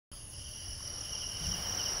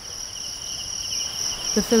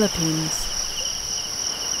The Philippines.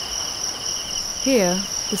 Here,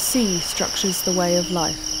 the sea structures the way of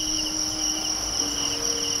life.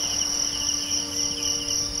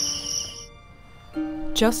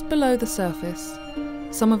 Just below the surface,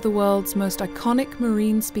 some of the world's most iconic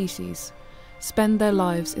marine species spend their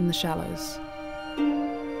lives in the shallows.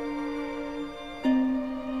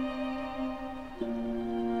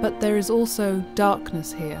 But there is also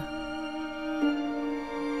darkness here.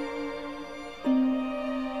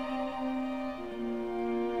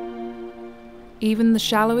 Even the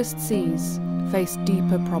shallowest seas face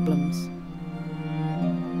deeper problems.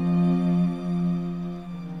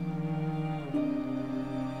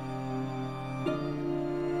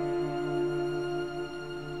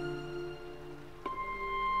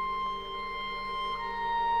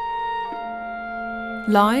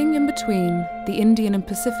 Lying in between the Indian and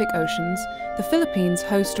Pacific Oceans, the Philippines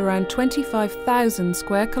host around 25,000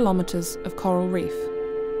 square kilometres of coral reef.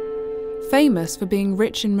 Famous for being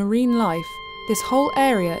rich in marine life, this whole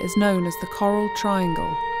area is known as the Coral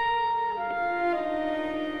Triangle.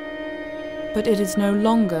 But it is no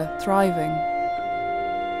longer thriving.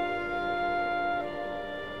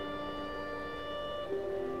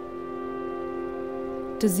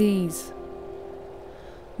 Disease.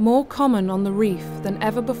 More common on the reef than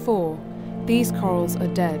ever before, these corals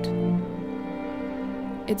are dead.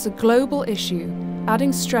 It's a global issue,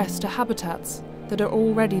 adding stress to habitats that are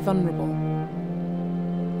already vulnerable.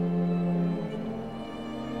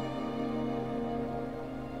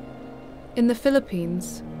 In the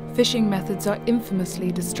Philippines, fishing methods are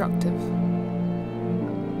infamously destructive.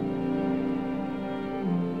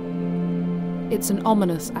 It's an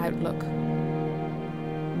ominous outlook.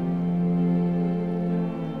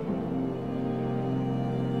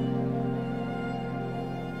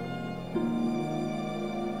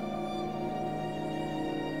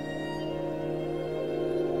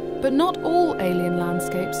 But not all alien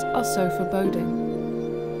landscapes are so foreboding.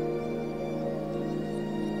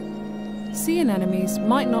 Sea anemones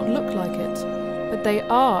might not look like it, but they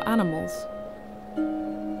are animals.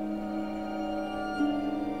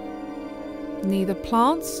 Neither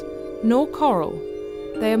plants nor coral,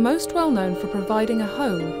 they are most well known for providing a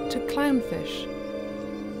home to clownfish.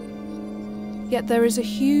 Yet there is a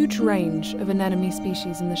huge range of anemone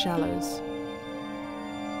species in the shallows.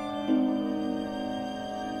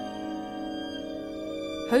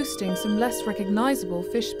 Hosting some less recognisable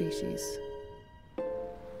fish species.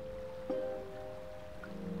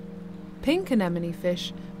 Pink anemone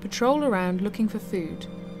fish patrol around looking for food,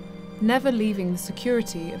 never leaving the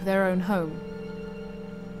security of their own home.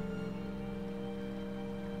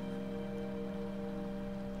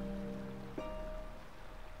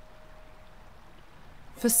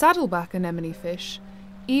 For saddleback anemone fish,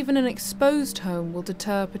 even an exposed home will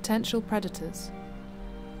deter potential predators.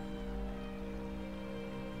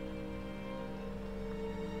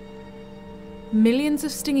 Millions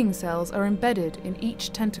of stinging cells are embedded in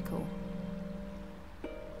each tentacle.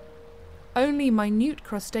 Only minute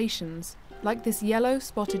crustaceans, like this yellow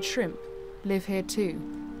spotted shrimp, live here too.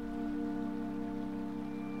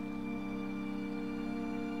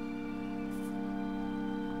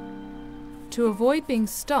 To avoid being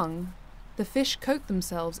stung, the fish coat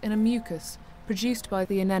themselves in a mucus produced by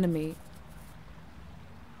the anemone.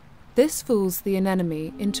 This fools the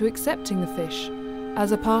anemone into accepting the fish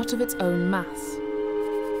as a part of its own mass.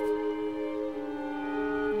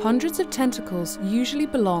 Hundreds of tentacles usually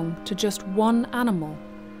belong to just one animal.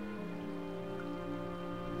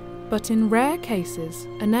 But in rare cases,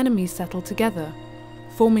 anemones settle together,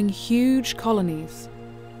 forming huge colonies.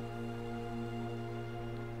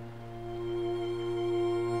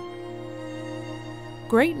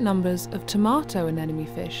 Great numbers of tomato anemone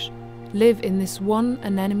fish live in this one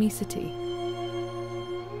anemone city.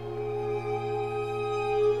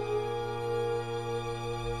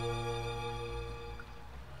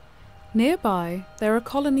 Nearby, there are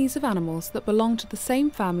colonies of animals that belong to the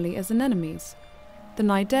same family as anemones, the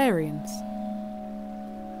cnidarians.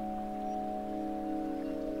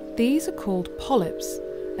 These are called polyps,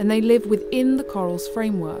 and they live within the coral's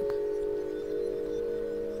framework.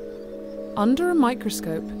 Under a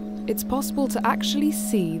microscope, it's possible to actually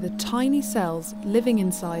see the tiny cells living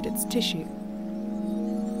inside its tissue.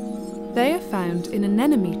 They are found in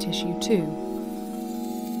anemone tissue too.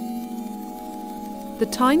 The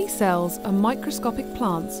tiny cells are microscopic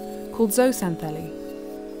plants called zooxanthellae.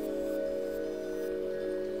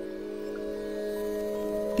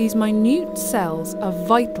 These minute cells are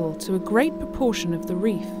vital to a great proportion of the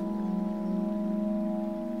reef.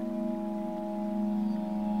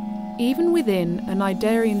 Even within a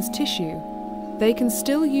cnidarian's tissue, they can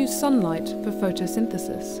still use sunlight for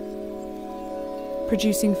photosynthesis,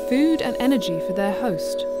 producing food and energy for their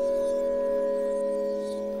host.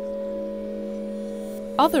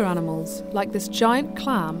 Other animals, like this giant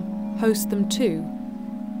clam, host them too.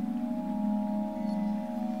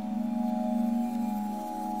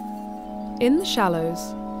 In the shallows,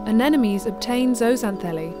 anemones obtain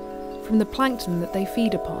zooxanthellae from the plankton that they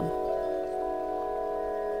feed upon.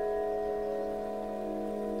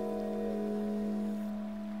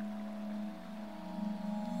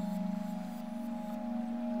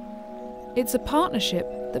 It's a partnership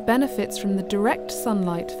that benefits from the direct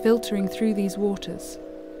sunlight filtering through these waters,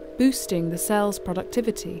 boosting the cell's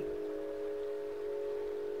productivity.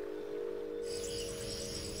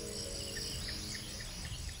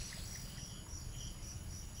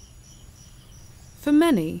 For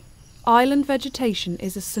many, island vegetation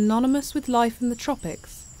is as synonymous with life in the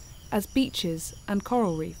tropics as beaches and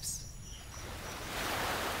coral reefs.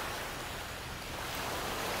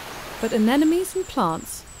 But anemones and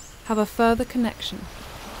plants have a further connection.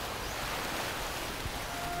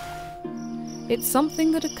 It's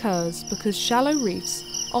something that occurs because shallow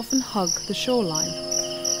reefs often hug the shoreline.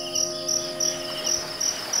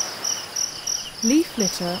 Leaf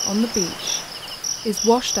litter on the beach is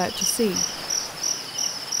washed out to sea.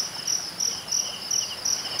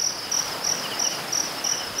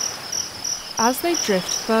 As they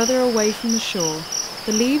drift further away from the shore,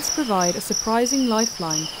 the leaves provide a surprising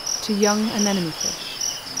lifeline to young anemone fish.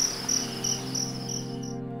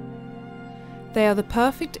 They are the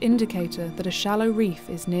perfect indicator that a shallow reef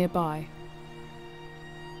is nearby.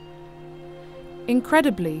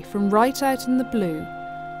 Incredibly, from right out in the blue,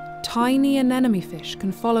 tiny anemone fish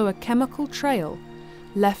can follow a chemical trail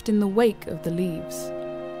left in the wake of the leaves,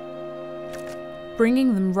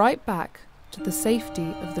 bringing them right back to the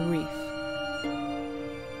safety of the reef.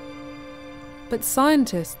 But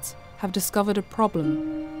scientists have discovered a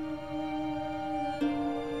problem.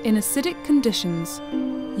 In acidic conditions,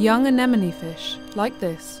 young anemone fish, like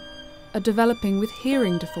this, are developing with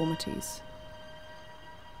hearing deformities.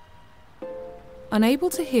 Unable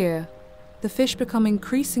to hear, the fish become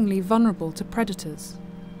increasingly vulnerable to predators.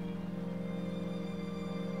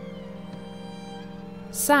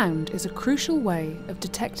 Sound is a crucial way of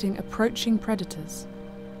detecting approaching predators.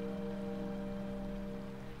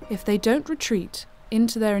 If they don't retreat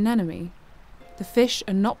into their anemone, the fish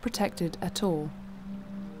are not protected at all.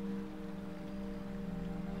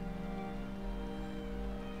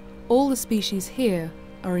 All the species here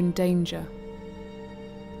are in danger.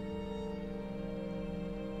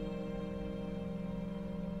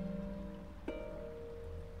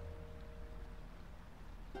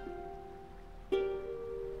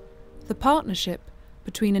 The partnership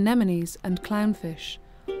between anemones and clownfish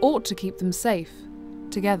ought to keep them safe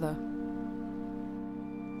together.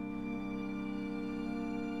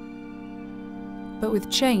 But with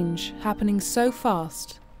change happening so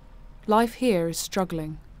fast, life here is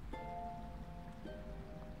struggling.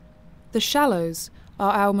 The shallows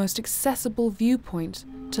are our most accessible viewpoint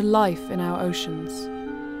to life in our oceans.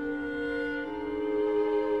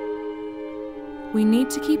 We need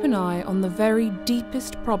to keep an eye on the very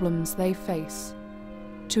deepest problems they face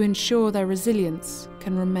to ensure their resilience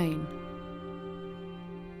can remain.